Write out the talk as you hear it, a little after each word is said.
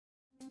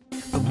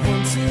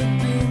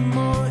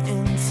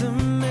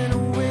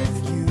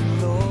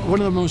One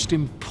of the most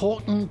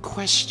important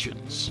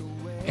questions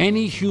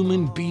any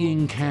human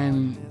being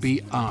can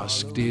be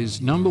asked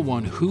is, number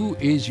one, who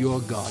is your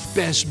God?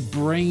 Best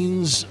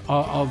brains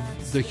of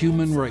the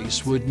human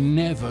race would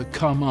never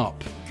come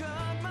up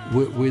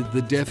with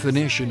the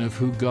definition of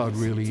who God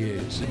really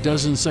is. It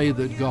doesn't say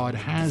that God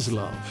has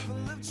love.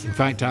 In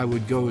fact, I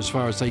would go as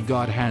far as say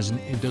God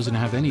doesn't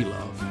have any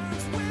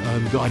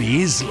love. God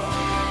is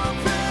love.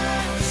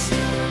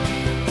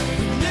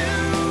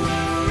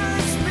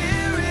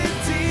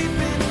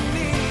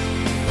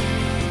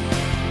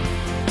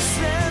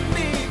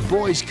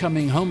 Boy's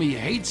coming home, he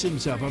hates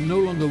himself. I'm no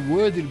longer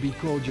worthy to be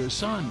called your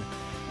son.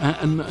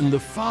 And the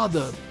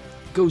father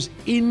goes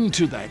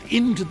into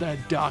that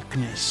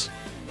darkness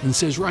and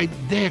says, right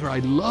there, I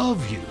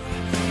love you.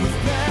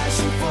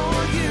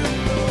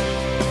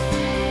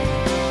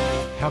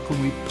 How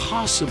can we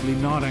possibly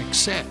not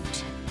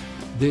accept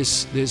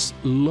this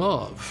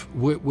love,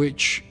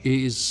 which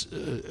is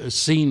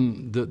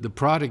seen, the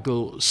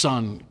prodigal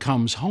son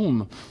comes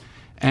home,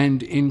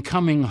 and in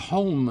coming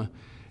home,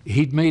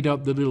 he'd made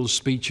up the little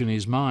speech in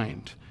his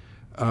mind.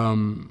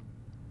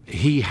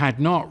 He had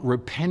not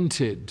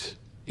repented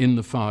in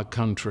the far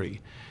country.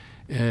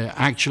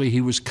 Actually,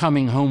 he was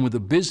coming home with a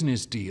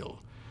business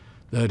deal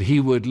that he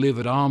would live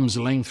at arm's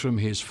length from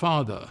his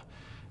father.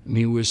 And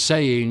he was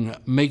saying,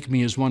 make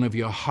me as one of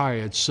your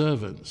hired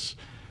servants.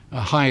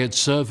 A hired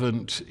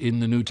servant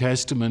in the New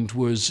Testament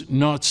was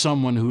not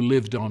someone who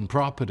lived on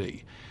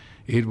property.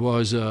 It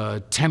was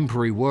a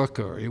temporary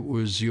worker. It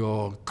was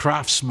your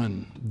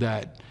craftsman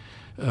that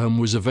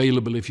was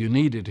available if you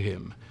needed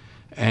him.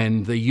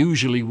 And they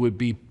usually would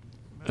be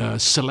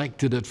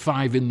selected at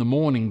 5 in the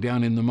morning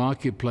down in the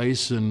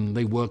marketplace, and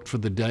they worked for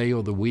the day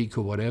or the week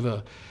or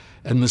whatever.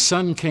 And the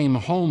son came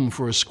home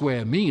for a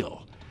square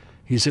meal.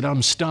 He said,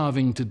 I'm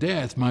starving to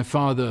death. My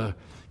father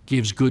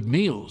gives good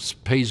meals,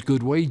 pays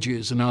good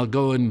wages, and I'll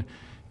go, and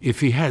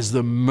if he has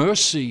the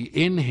mercy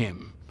in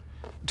him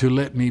to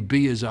let me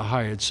be as a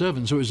hired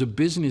servant. So it was a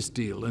business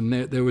deal, and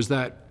there was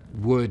that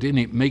word in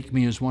it, make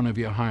me as one of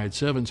your hired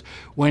servants.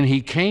 When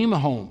he came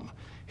home,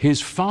 his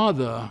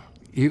father,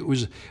 it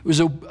was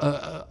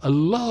a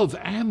love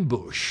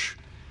ambush,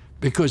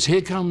 because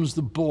here comes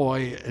the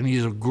boy, and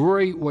he's a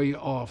great way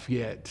off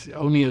yet,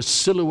 only a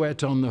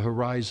silhouette on the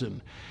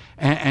horizon.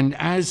 And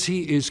as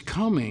he is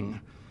coming,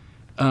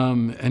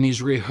 and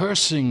he's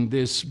rehearsing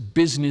this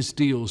business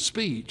deal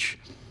speech,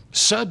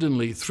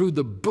 suddenly through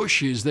the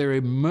bushes there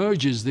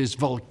emerges this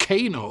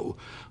volcano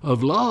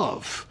of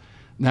love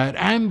that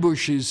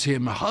ambushes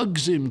him,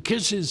 hugs him,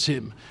 kisses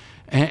him.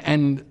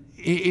 And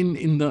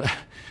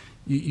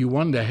you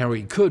wonder how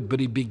he could, but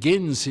he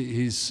begins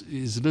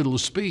his little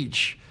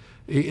speech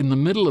in the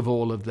middle of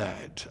all of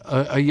that.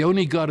 He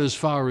only got as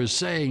far as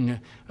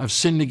saying, I've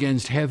sinned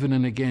against heaven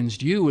and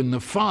against you, and the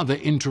father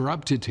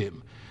interrupted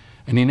him,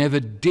 and he never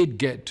did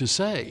get to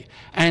say.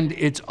 And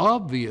it's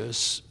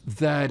obvious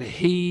that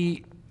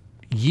he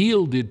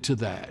yielded to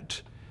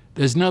that.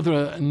 There's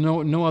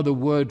no other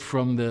word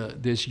from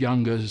this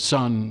younger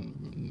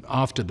son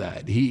after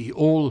that.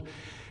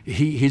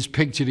 He's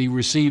pictured, he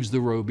receives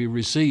the robe, he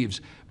receives,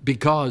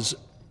 because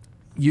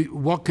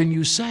what can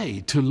you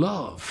say to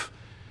love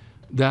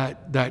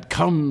that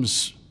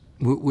comes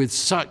with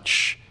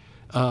such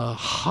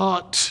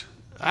heart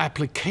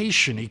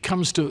application? He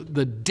comes to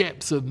the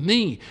depth of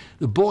me.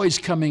 The boy's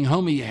coming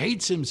home, he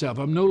hates himself.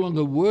 I'm no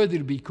longer worthy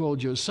to be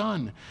called your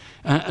son.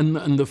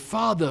 And the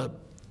father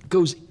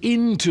goes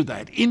into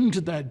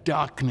that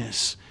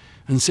darkness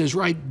and says,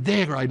 right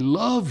there, I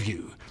love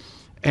you.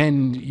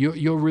 And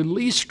you're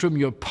released from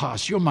your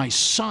past. You're my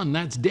son,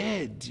 that's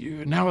dead.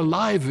 You're now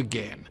alive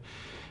again.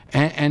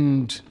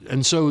 And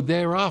so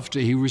thereafter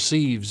he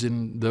receives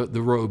in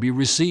the robe, he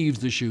receives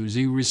the shoes,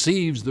 he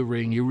receives the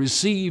ring, he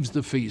receives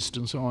the feast,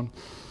 and so on.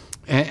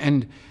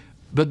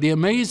 But the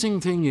amazing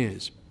thing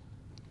is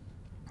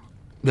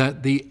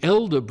that the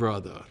elder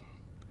brother,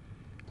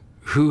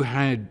 who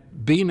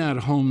had been at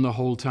home the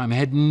whole time,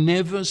 had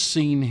never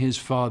seen his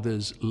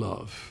father's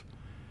love.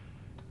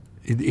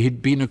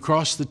 He'd been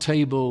across the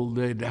table,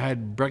 they'd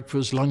had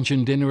breakfast, lunch,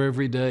 and dinner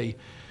every day,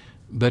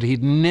 but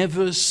he'd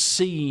never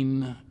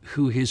seen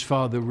who his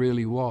father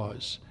really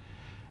was.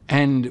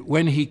 And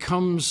when he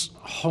comes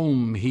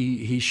home,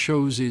 he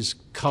shows his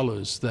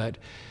colors, that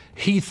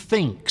he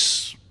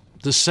thinks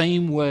the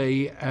same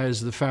way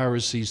as the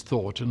Pharisees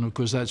thought. And of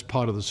course, that's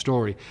part of the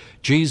story.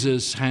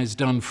 Jesus has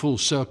done full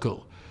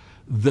circle.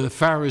 The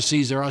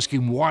Pharisees are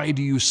asking, why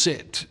do you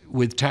sit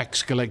with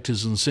tax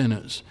collectors and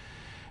sinners?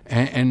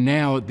 And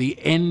now at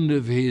the end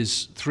of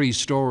his 3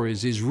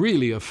 stories is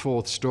really a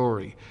 4th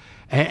story.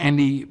 And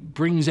he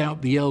brings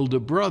out the elder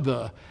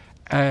brother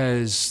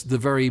as the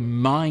very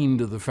mind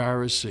of the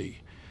Pharisee.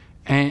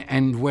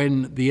 And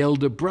when the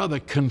elder brother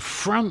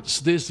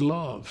confronts this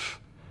love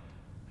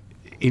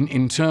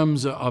in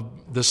terms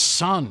of the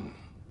son,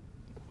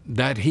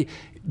 that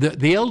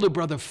the elder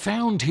brother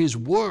found his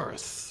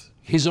worth,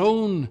 his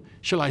own,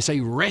 shall I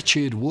say,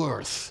 wretched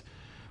worth,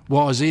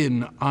 was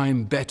in,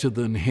 I'm better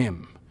than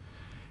him.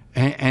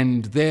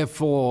 And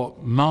therefore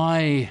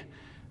my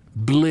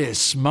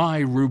bliss, my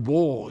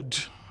reward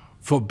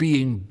for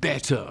being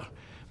better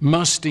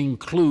must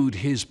include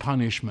his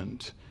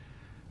punishment.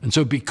 And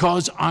so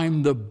because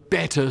I'm the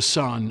better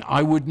son,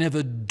 I would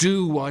never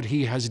do what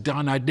he has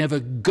done. I'd never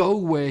go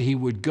where he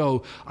would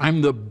go.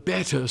 I'm the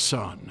better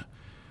son.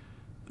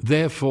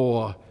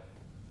 Therefore,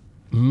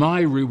 my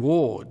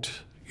reward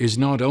is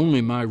not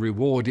only my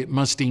reward, it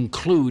must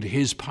include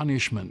his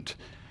punishment,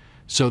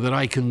 so that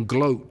I can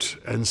gloat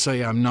and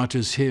say I'm not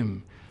as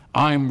him.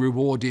 I'm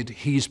rewarded,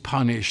 he's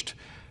punished.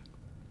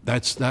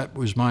 That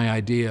was my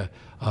idea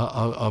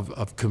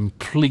of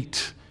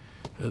complete,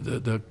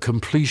 the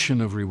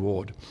completion of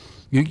reward.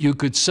 You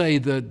could say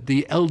that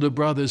the elder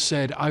brother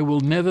said, I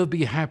will never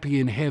be happy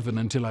in heaven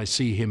until I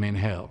see him in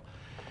hell.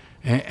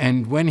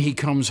 And when he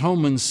comes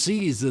home and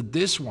sees that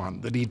this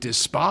one that he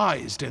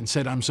despised and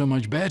said, I'm so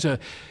much better,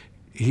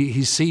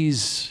 he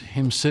sees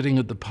him sitting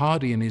at the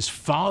party and his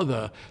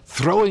father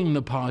throwing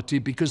the party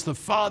because the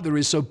father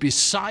is so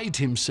beside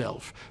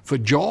himself for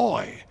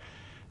joy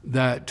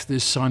that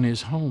this son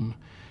is home.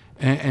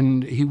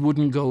 And he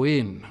wouldn't go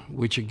in,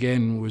 which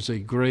again was a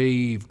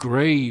grave,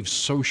 grave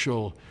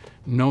social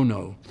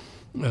no-no.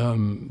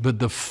 But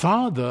the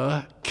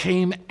father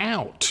came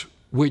out,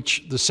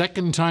 which the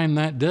second time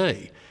that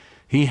day,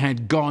 he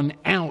had gone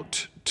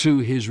out to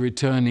his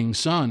returning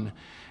son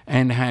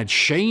and had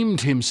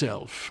shamed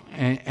himself,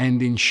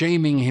 and in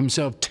shaming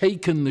himself,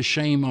 taken the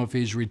shame of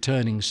his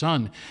returning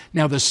son.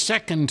 Now, the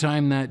second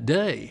time that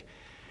day,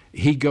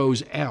 he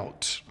goes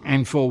out,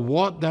 and for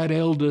what that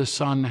elder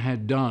son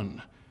had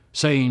done,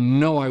 saying,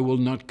 no, I will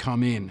not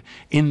come in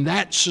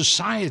that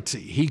society,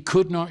 he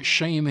could not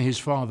shame his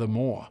father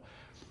more.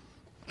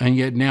 And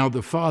yet now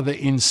the father,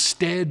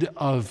 instead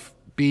of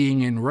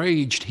being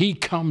enraged, he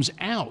comes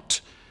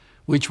out,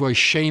 which was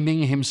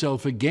shaming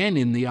himself again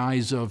in the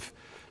eyes of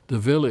the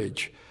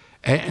village.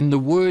 And the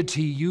word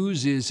he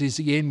uses is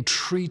he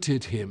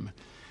entreated him.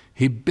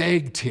 He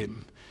begged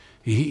him.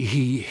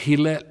 He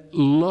let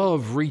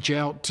love reach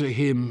out to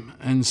him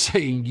and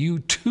saying, you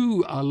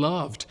too are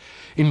loved.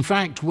 In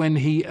fact, when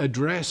he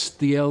addressed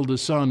the elder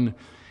son,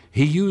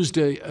 he used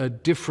a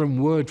different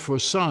word for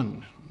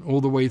son.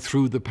 All the way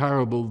through the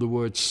parable, the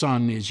word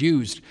son is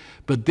used.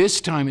 But this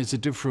time it's a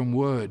different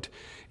word.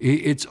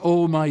 It's,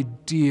 oh, my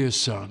dear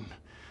son.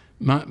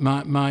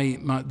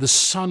 The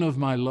son of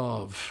my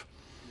love.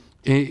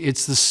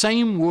 It's the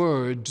same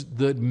word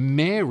that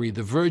Mary,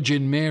 the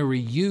Virgin Mary,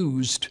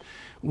 used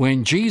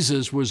when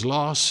Jesus was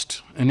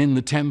lost and in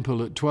the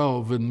temple at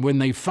 12. And when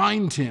they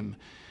find him,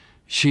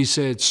 she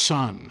said,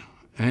 son.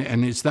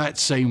 And it's that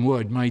same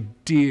word, my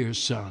dear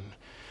son.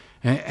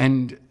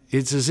 And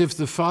it's as if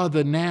the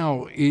father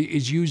now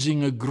is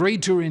using a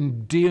greater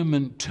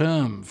endearment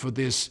term for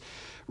this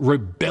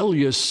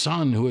rebellious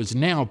son who has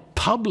now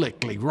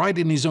publicly, right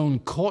in his own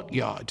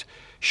courtyard,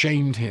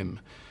 shamed him.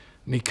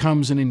 And he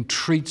comes and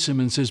entreats him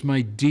and says,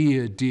 my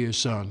dear, dear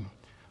son,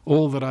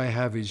 all that I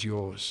have is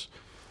yours,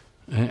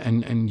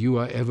 and you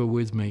are ever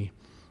with me.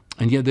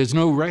 And yet there's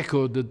no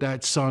record that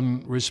that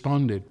son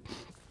responded.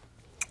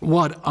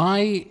 What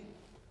I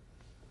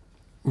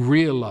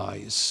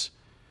realize,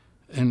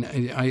 and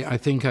I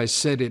think I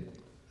said it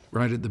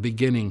right at the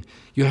beginning,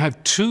 you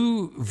have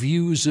two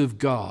views of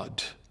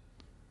God.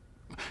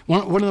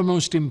 One of the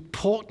most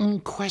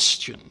important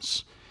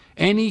questions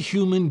any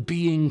human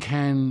being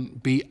can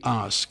be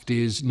asked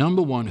is,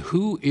 number one,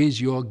 who is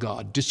your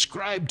God?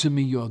 Describe to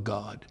me your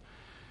God.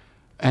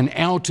 And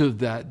out of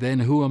that, then,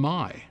 who am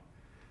I?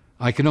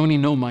 I can only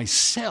know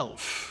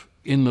myself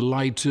in the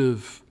light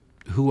of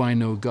who I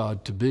know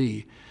God to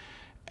be.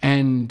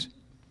 And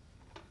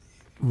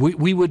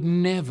we would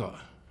never,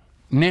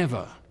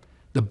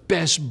 the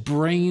best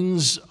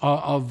brains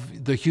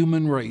of the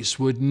human race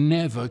would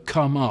never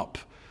come up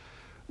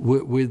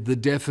with the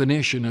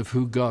definition of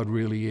who God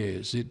really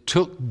is. It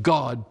took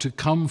God to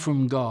come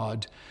from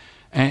God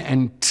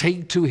and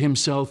take to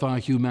himself our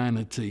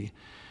humanity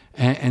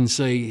and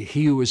say,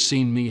 he who has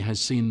seen me has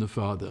seen the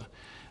Father.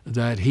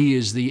 That he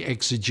is the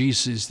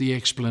exegesis, the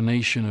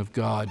explanation of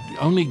God.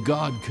 Only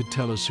God could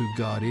tell us who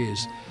God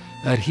is.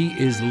 That he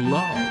is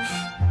love.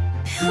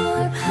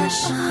 Pure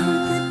passion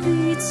that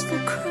beats for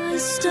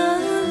Christ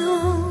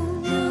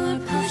alone.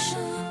 Pure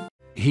passion.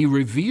 He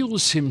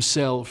reveals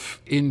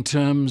himself in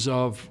terms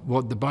of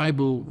what the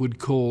Bible would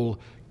call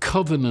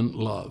covenant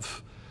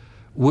love,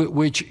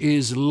 which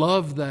is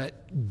love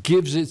that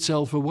gives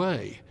itself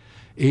away.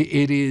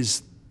 It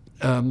is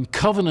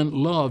covenant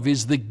love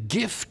is the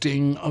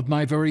gifting of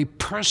my very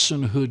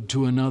personhood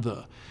to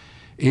another.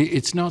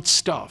 It's not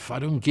stuff. I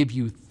don't give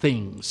you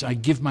things. I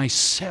give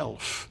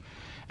myself.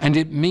 And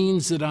it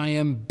means that I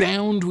am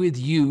bound with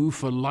you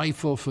for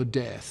life or for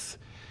death.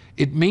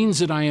 It means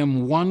that I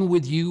am one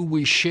with you.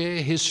 We share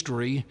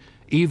history,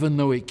 even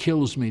though it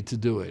kills me to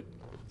do it.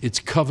 It's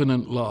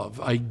covenant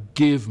love. I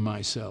give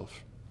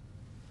myself.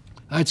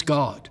 That's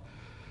God,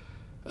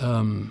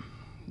 the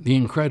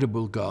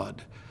incredible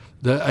God.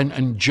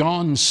 And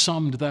John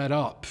summed that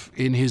up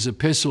in his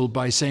epistle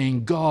by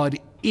saying God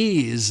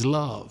is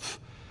love,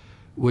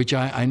 which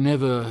I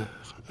never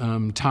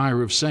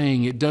tire of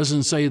saying, it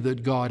doesn't say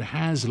that God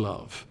has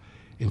love.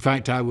 In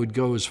fact, I would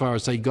go as far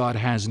as say God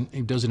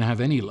doesn't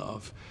have any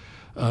love.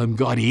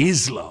 God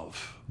is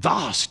love.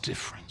 Vast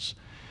difference.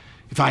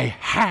 If I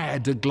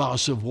had a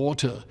glass of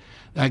water,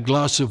 that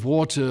glass of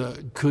water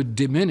could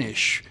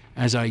diminish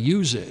as I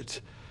use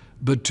it.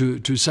 But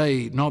to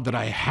say, not that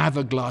I have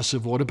a glass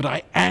of water, but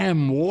I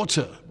am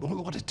water,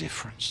 what a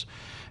difference.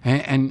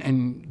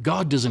 And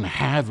God doesn't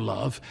have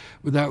love.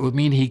 That would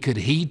mean he could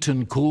heat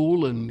and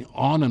cool and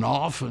on and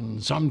off,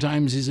 and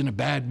sometimes he's in a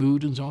bad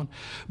mood and so on.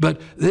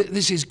 But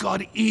this is,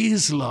 God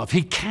is love.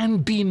 He can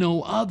be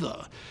no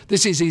other.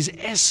 This is his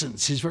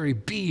essence, his very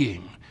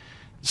being.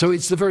 So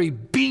it's the very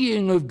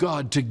being of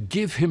God to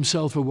give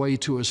himself away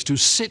to us, to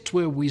sit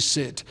where we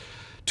sit,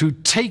 to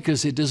take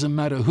us, it doesn't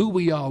matter who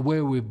we are,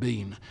 where we've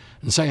been,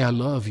 and say, I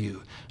love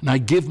you, and I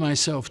give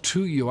myself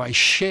to you. I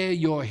share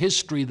your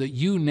history that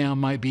you now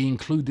might be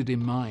included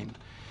in mine,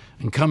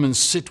 and come and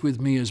sit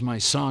with me as my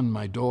son,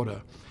 my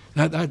daughter.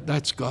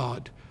 That's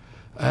God.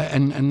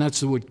 And that's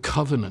the word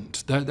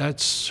covenant.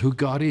 That's who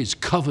God is,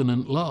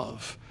 covenant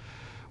love.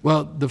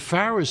 Well, the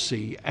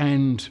Pharisee,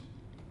 and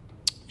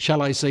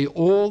shall I say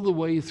all the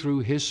way through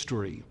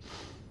history,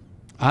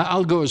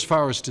 I'll go as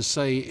far as to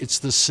say it's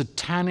the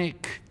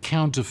satanic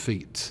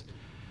counterfeit.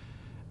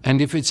 And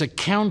if it's a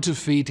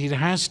counterfeit, it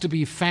has to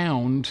be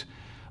found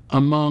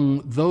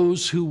among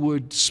those who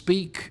would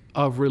speak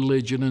of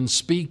religion and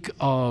speak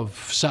of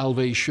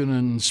salvation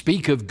and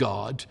speak of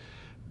God,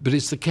 but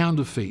it's the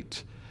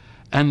counterfeit.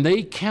 And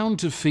they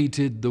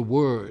counterfeited the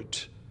word.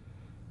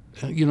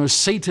 You know,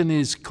 Satan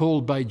is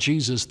called by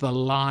Jesus the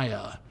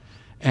liar.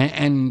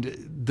 And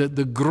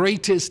the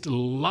greatest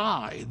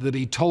lie that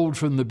he told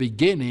from the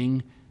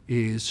beginning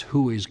is,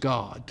 who is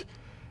God?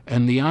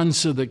 And the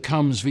answer that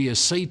comes via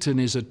Satan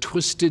is a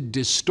twisted,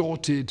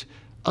 distorted,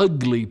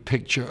 ugly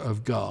picture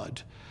of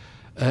God.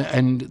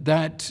 And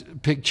that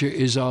picture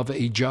is of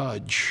a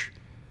judge.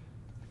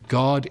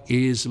 God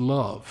is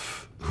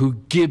love, who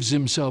gives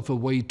himself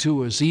away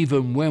to us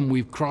even when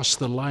we've crossed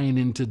the line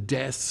into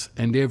death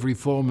and every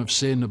form of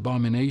sin,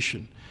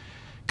 abomination.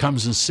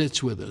 Comes and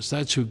sits with us.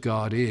 That's who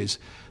God is.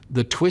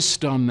 The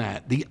twist on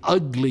that, the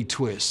ugly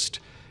twist,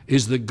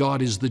 is that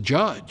God is the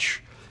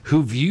judge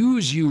who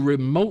views you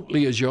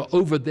remotely as you're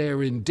over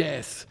there in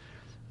death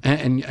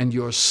and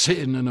your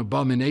sin and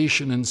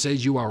abomination, and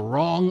says you are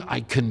wrong, I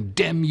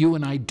condemn you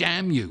and I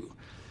damn you.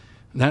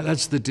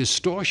 That's the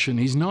distortion.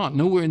 He's not.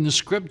 Nowhere in the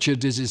scripture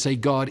does it say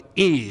God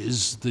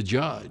is the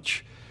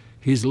judge.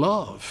 He's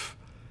love,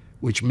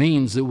 which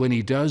means that when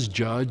he does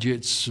judge,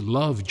 it's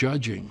love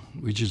judging,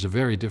 which is a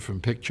very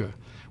different picture.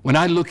 When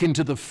I look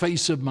into the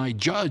face of my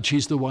judge,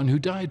 he's the one who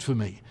died for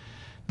me,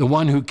 the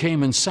one who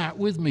came and sat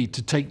with me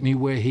to take me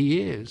where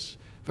he is.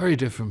 Very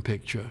different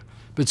picture.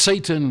 But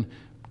Satan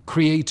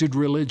created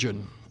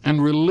religion,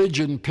 and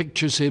religion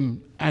pictures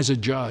him as a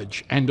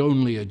judge and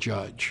only a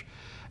judge.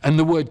 And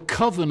the word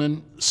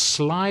covenant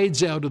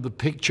slides out of the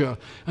picture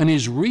and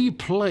is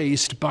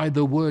replaced by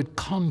the word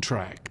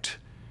contract.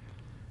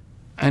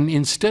 And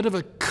instead of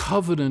a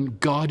covenant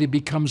God, it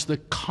becomes the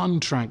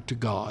contract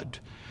God.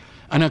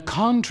 And a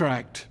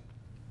contract,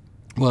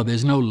 well,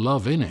 there's no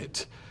love in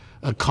it.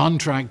 A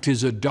contract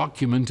is a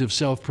document of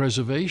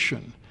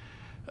self-preservation.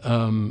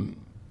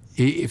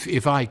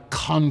 If I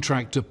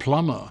contract a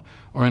plumber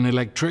or an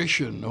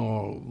electrician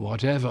or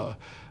whatever,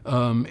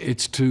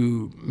 it's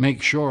to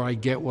make sure I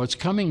get what's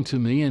coming to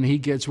me and he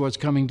gets what's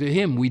coming to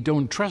him. We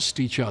don't trust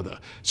each other,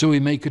 so we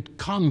make a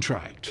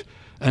contract.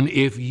 And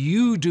if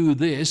you do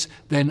this,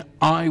 then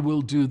I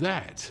will do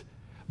that.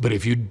 But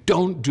if you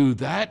don't do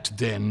that,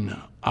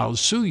 then I'll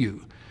sue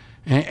you.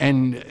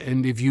 And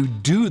if you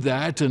do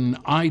that and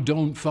I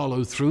don't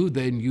follow through,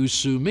 then you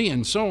sue me,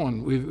 and so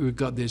on. We've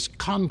got this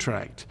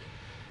contract.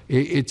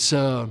 It's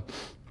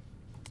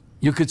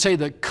you could say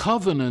that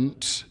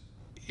covenant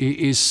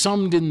is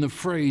summed in the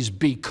phrase,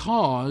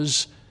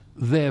 because,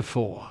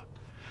 therefore.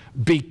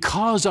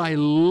 Because I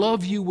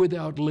love you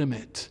without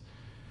limit,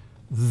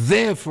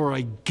 therefore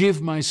I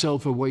give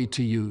myself away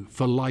to you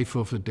for life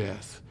or for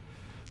death.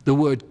 The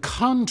word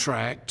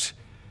contract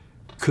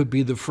could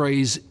be the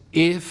phrase,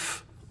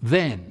 if,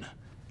 then.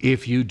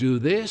 If you do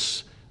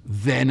this,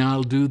 then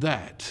I'll do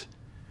that.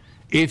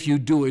 If you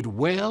do it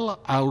well,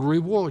 I'll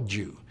reward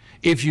you.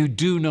 If you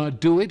do not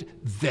do it,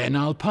 then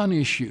I'll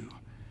punish you.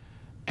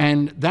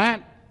 And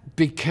that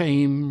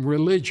became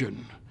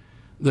religion,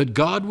 that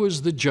God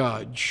was the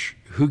judge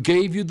who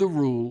gave you the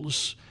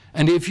rules,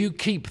 and if you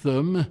keep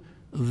them,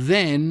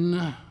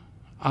 then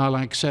I'll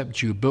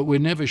accept you. But we're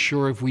never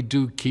sure if we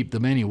do keep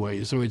them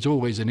anyway, so it's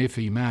always an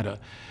iffy matter.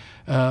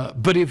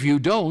 But if you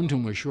don't,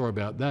 and we're sure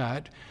about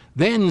that,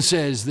 then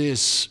says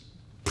this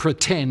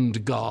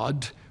pretend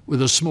God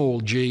with a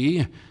small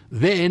g,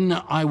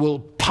 then I will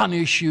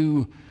punish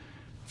you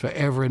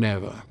forever and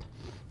ever.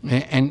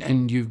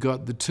 And you've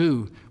got the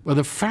two. Well,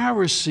 the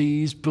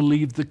Pharisees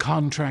believed the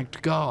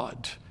contract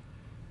God,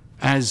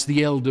 as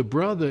the elder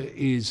brother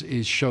is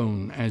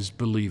shown as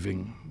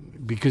believing,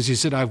 because he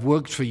said, I've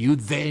worked for you,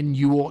 then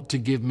you ought to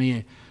give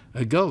me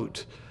a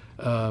goat.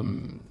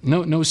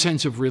 no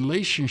sense of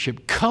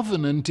relationship.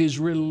 Covenant is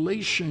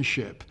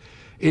relationship.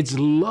 It's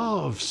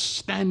love,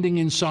 standing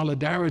in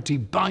solidarity,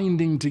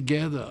 binding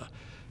together.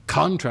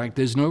 Contract,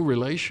 there's no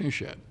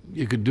relationship.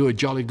 You could do a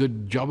jolly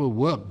good job of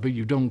work, but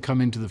you don't come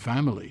into the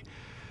family.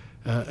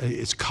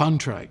 It's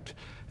contract.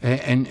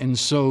 And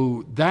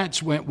so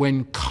that's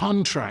when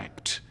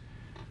contract,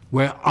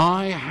 where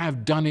I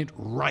have done it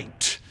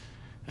right,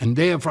 and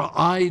therefore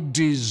I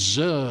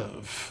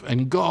deserve,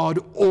 and God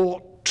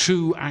ought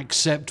to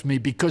accept me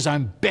because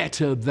I'm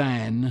better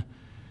than.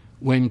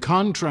 When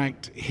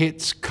contract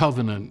hits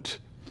covenant,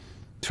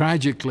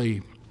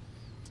 tragically,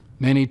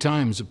 many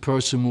times a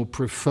person will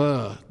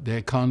prefer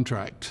their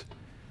contract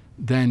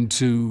than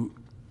to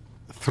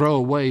throw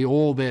away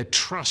all their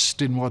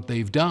trust in what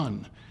they've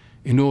done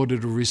in order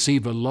to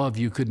receive a love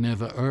you could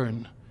never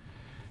earn.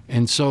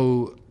 And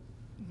so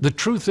the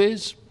truth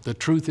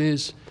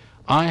is,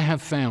 I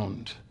have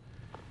found,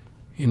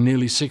 in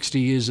nearly 60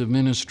 years of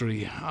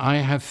ministry, I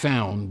have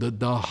found that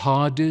the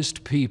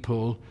hardest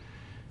people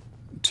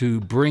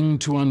to bring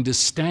to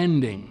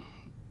understanding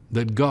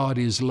that God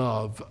is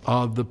love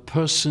are the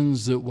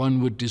persons that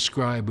one would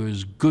describe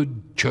as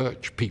good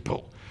church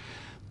people,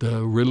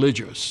 the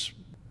religious.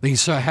 They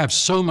have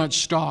so much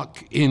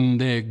stock in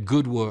their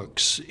good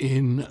works,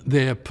 in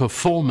their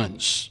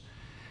performance,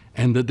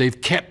 and that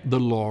they've kept the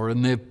law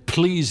and they've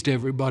pleased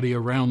everybody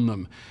around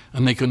them.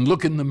 And they can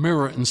look in the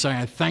mirror and say,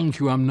 I thank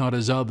you, I'm not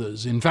as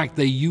others. In fact,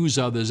 they use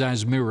others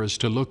as mirrors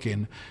to look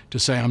in, to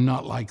say, I'm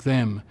not like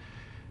them.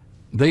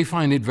 They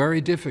find it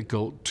very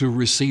difficult to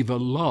receive a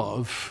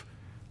love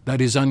that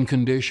is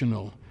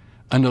unconditional,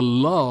 and a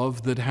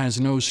love that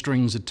has no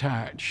strings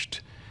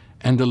attached,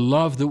 and a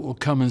love that will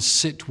come and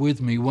sit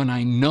with me when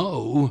I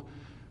know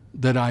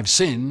that I've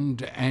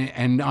sinned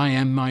and I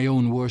am my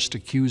own worst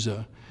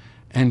accuser,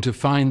 and to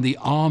find the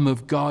arm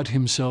of God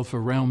himself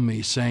around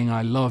me saying,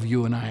 I love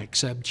you and I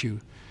accept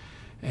you.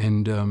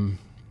 And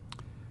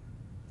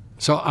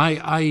so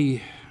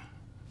I,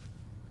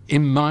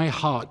 in my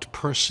heart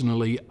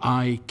personally,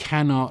 I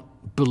cannot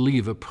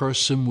believe a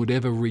person would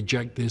ever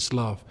reject this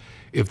love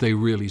if they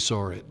really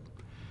saw it.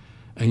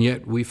 And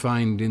yet we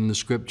find in the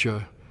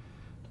scripture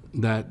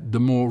that the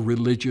more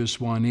religious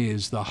one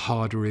is, the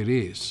harder it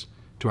is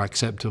to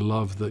accept a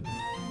love that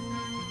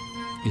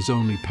is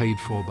only paid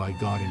for by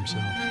God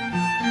himself.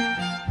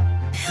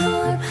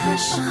 Your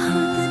passion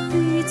that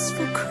beats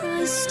for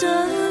Christ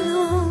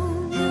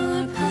alone.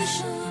 Your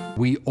passion.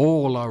 We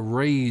all are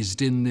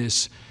raised in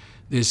this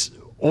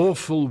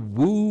awful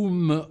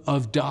womb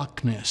of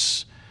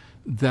darkness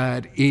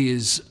that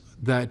is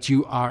that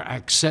you are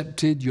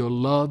accepted, you're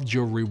loved,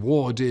 you're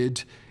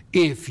rewarded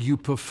if you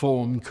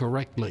perform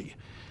correctly.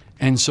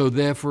 And so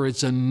therefore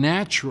it's a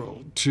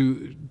natural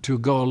to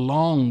go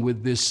along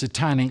with this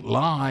satanic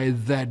lie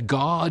that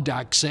God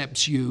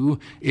accepts you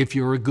if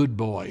you're a good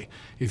boy,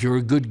 if you're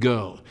a good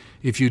girl,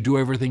 if you do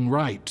everything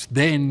right,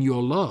 then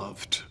you're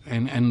loved.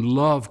 And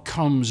love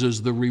comes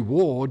as the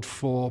reward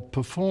for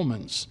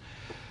performance.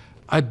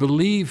 I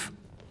believe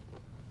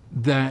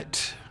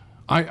that,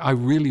 I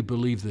really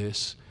believe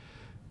this,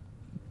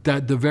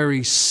 that the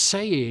very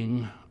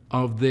saying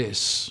of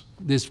this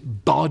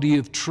body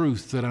of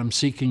truth that I'm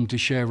seeking to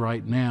share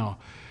right now,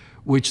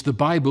 which the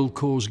Bible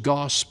calls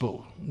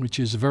gospel, which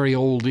is a very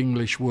old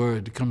English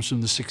word, it comes from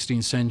the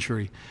 16th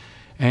century.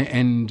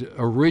 And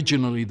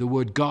originally the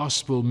word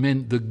gospel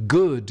meant the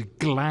good,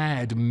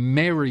 glad,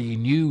 merry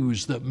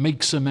news that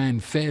makes a man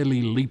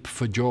fairly leap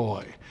for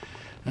joy.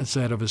 That's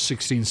out of a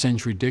 16th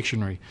century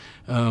dictionary.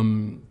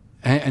 And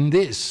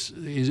that's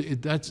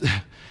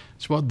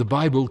what the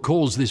Bible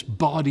calls this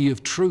body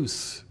of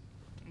truth.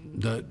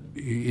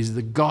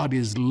 That God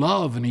is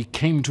love, and he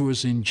came to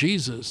us in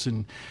Jesus,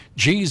 and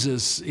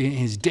Jesus in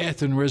his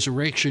death and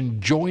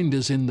resurrection joined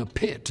us in the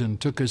pit and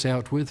took us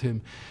out with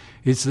him.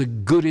 It's the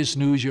goodest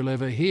news you'll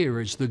ever hear.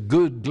 It's the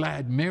good,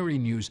 glad, merry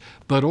news.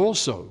 But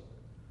also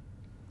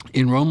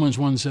in Romans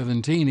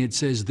 1:17 it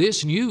says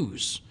this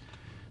news,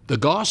 the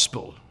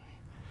gospel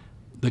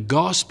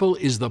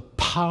is the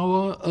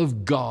power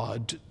of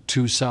God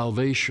to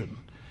salvation.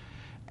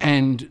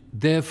 And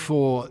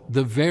therefore,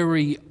 the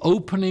very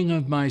opening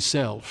of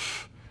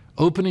myself,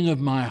 opening of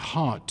my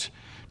heart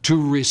to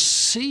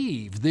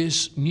receive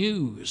this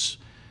news,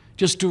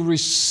 just to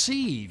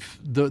receive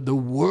the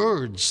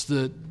words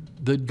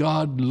that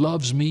God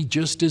loves me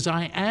just as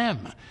I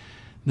am,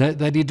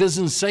 that he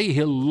doesn't say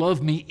he'll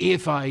love me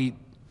if I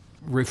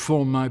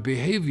reform my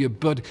behavior,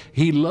 but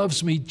he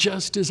loves me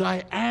just as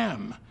I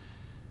am.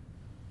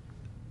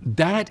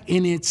 That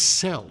in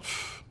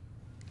itself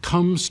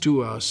comes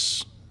to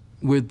us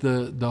with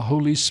the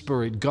Holy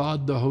Spirit,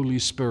 God the Holy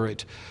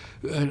Spirit.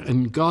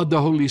 And God the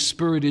Holy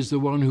Spirit is the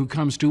one who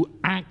comes to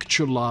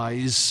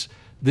actualize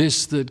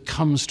this that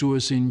comes to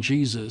us in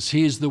Jesus.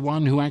 He is the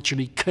one who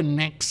actually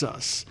connects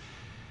us.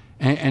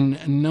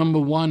 And number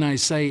one, I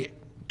say,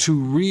 to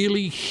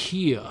really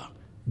hear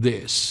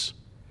this,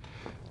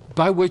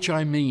 by which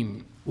I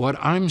mean, what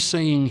I'm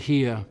saying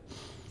here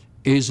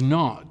is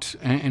not,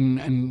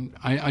 and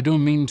I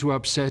don't mean to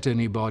upset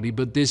anybody,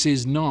 but this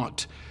is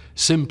not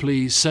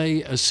simply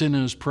say a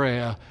sinner's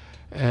prayer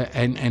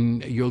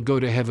and you'll go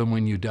to heaven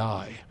when you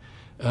die.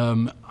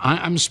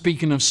 I'm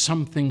speaking of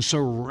something so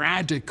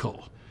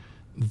radical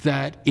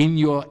that in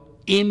your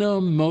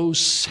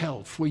innermost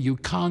self, where you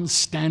can't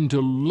stand to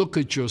look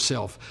at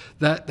yourself,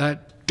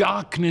 that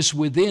darkness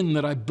within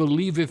that I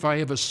believe if I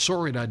ever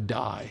saw it, I'd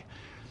die.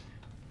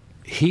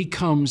 He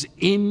comes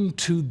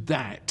into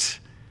that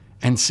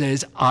and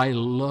says, I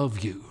love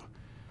you.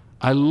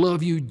 I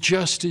love you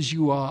just as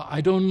you are.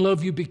 I don't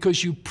love you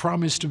because you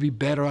promise to be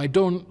better. I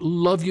don't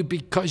love you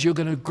because you're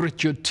going to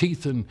grit your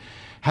teeth and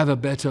have a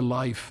better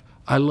life.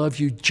 I love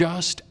you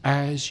just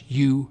as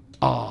you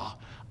are.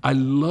 I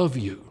love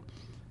you.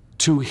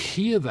 To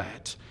hear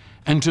that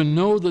and to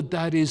know that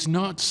that is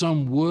not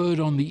some word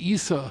on the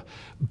ether,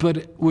 but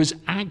it was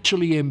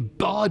actually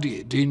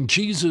embodied in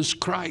Jesus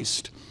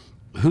Christ,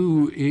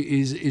 who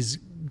is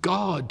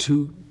God,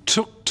 who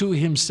took to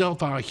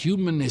himself our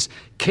humanness,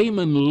 came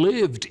and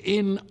lived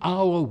in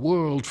our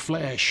world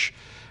flesh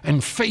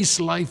and faced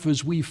life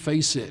as we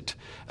face it,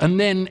 and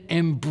then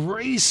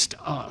embraced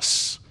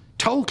us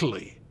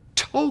totally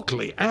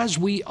as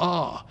we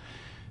are,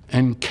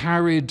 and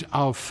carried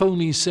our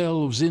phony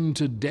selves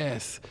into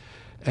death,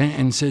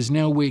 and says,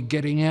 now we're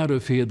getting out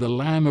of here. The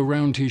lamb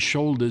around his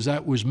shoulders,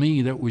 that was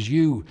me, that was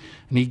you,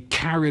 and he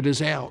carried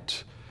us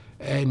out.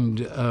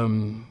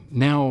 And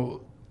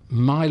now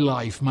my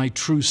life, my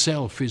true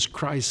self is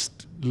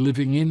Christ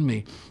living in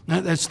me.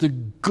 Now, that's the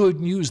good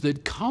news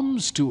that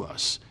comes to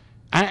us.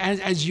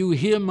 As you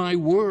hear my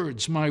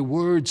words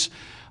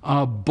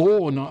are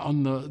born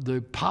on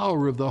the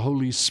power of the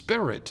Holy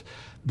Spirit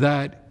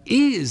that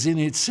is in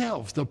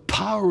itself the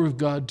power of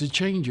God to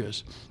change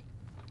us.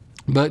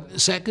 But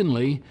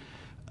secondly,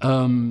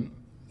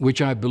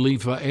 which I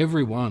believe for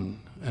everyone,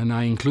 and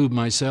I include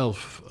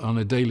myself on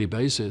a daily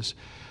basis,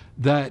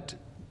 that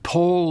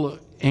Paul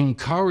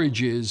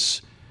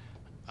encourages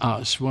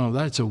us, well,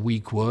 that's a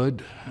weak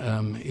word.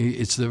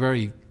 It's the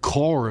very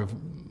core of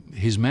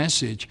his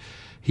message.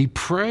 He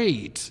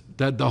prayed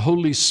that the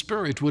Holy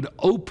Spirit would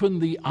open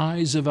the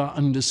eyes of our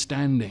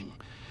understanding,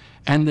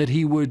 and that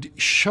he would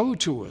show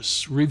to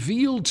us,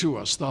 reveal to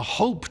us the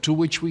hope to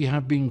which we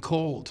have been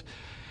called.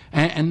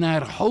 And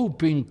that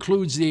hope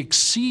includes the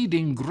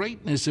exceeding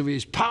greatness of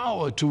his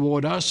power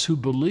toward us who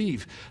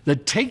believe,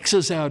 that takes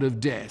us out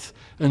of death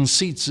and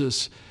seats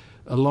us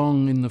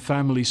along in the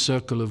family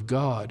circle of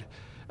God.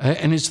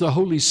 And it's the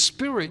Holy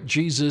Spirit,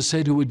 Jesus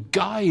said, who would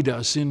guide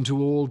us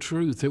into all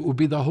truth. It would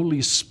be the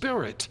Holy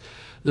Spirit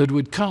that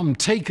would come,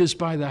 take us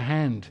by the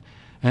hand,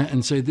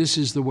 and say, this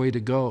is the way to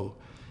go.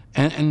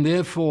 And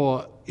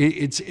therefore,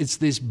 it's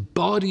this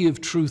body of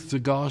truth, the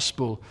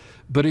gospel,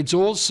 but it's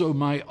also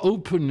my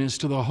openness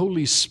to the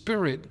Holy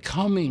Spirit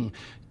coming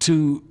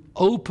to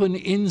open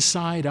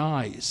inside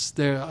eyes.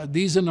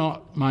 These are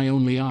not my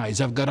only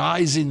eyes. I've got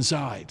eyes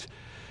inside.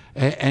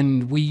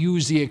 And we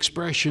use the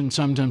expression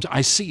sometimes,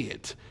 I see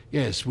it.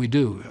 Yes, we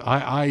do.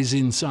 Eyes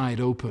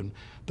inside open.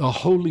 The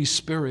Holy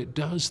Spirit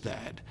does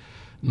that.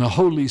 And the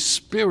Holy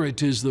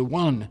Spirit is the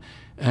one,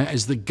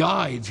 as the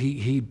guide,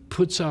 he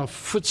puts our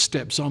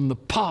footsteps on the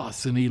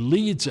path, and he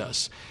leads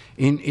us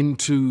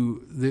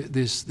into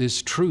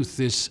this truth,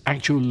 this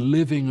actual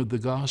living of the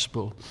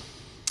gospel.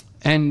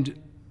 And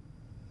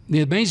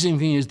the amazing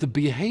thing is the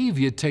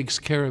behavior takes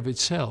care of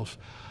itself.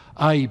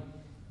 I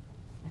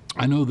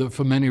know that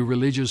for many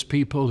religious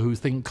people who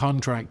think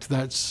contract,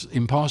 that's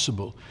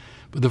impossible.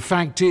 But the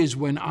fact is,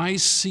 when I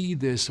see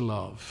this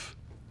love,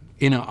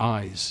 inner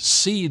eyes,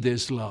 see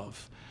this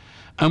love,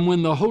 and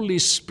when the Holy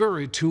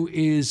Spirit, who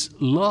is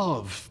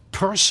love,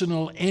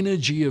 personal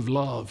energy of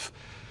love,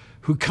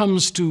 who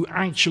comes to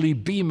actually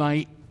be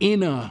my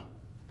inner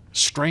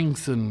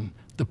strength and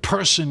the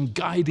person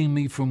guiding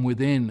me from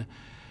within,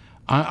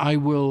 I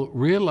will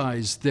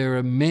realize there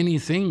are many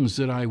things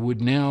that I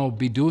would now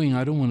be doing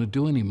I don't want to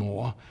do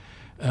anymore.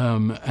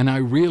 And I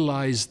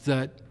realize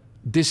that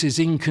this is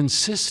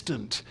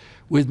inconsistent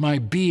with my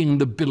being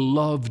the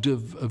beloved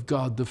of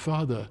God the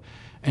Father.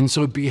 And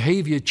so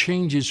behavior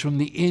changes from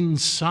the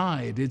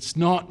inside. It's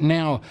not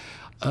now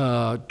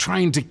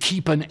trying to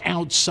keep an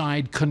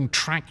outside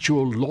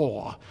contractual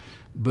law,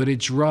 but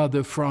it's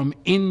rather from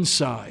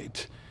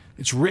inside.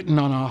 It's written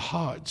on our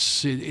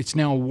hearts. It's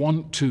now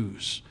want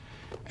tos.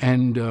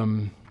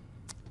 And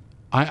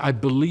I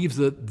believe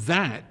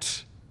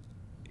that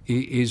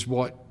is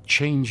what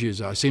changes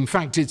us. In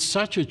fact, it's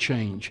such a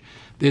change.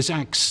 There's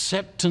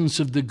acceptance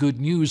of the good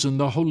news and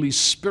the Holy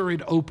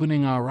Spirit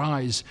opening our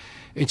eyes.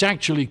 It's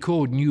actually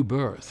called new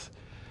birth.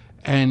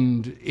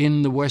 And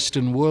in the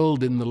Western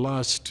world, in the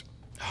last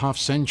half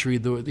century,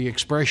 the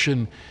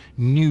expression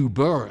new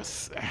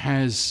birth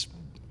has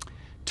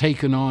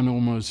taken on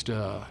almost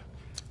a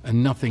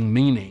nothing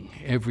meaning.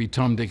 Every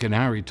Tom, Dick, and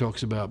Harry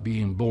talks about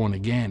being born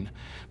again.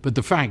 But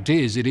the fact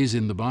is, it is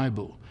in the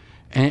Bible.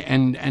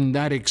 And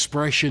that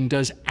expression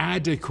does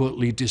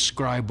adequately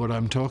describe what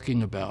I'm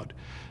talking about.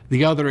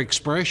 The other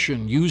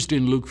expression used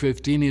in Luke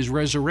 15 is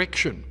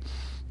resurrection.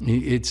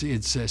 It's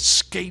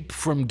escape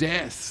from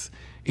death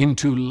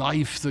into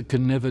life that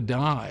can never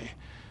die.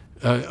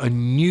 a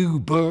new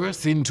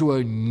birth into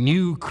a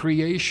new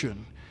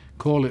creation.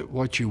 Call it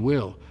what you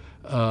will.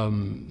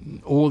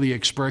 All the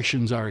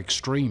expressions are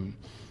extreme,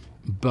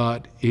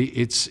 but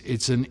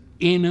it's an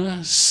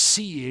inner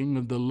seeing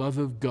of the love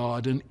of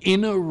God, an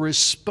inner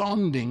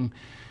responding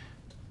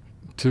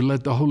to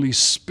let the Holy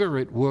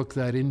Spirit work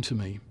that into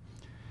me.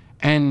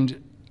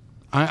 And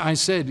I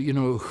said, you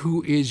know,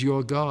 who is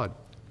your God?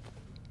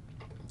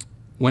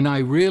 When I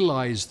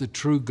realized the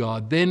true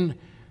God, then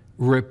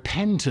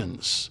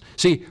repentance.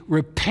 See,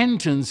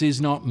 repentance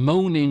is not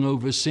moaning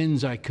over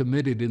sins I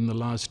committed in the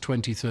last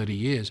 20, 30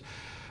 years.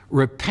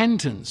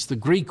 Repentance, the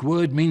Greek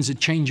word, means a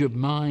change of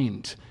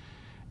mind.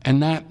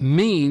 And that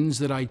means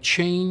that I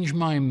change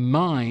my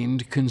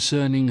mind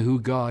concerning who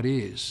God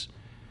is.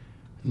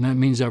 And that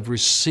means I've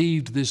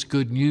received this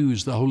good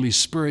news. The Holy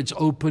Spirit's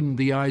opened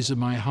the eyes of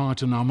my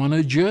heart, and I'm on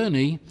a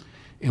journey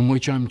in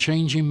which I'm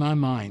changing my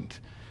mind.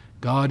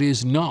 God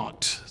is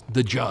not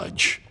the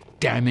judge,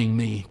 damning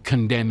me,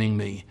 condemning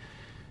me.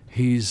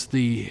 He's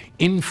the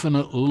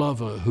infinite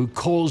lover who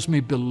calls me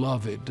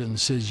beloved and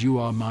says, you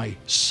are my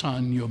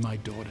son, you're my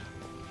daughter.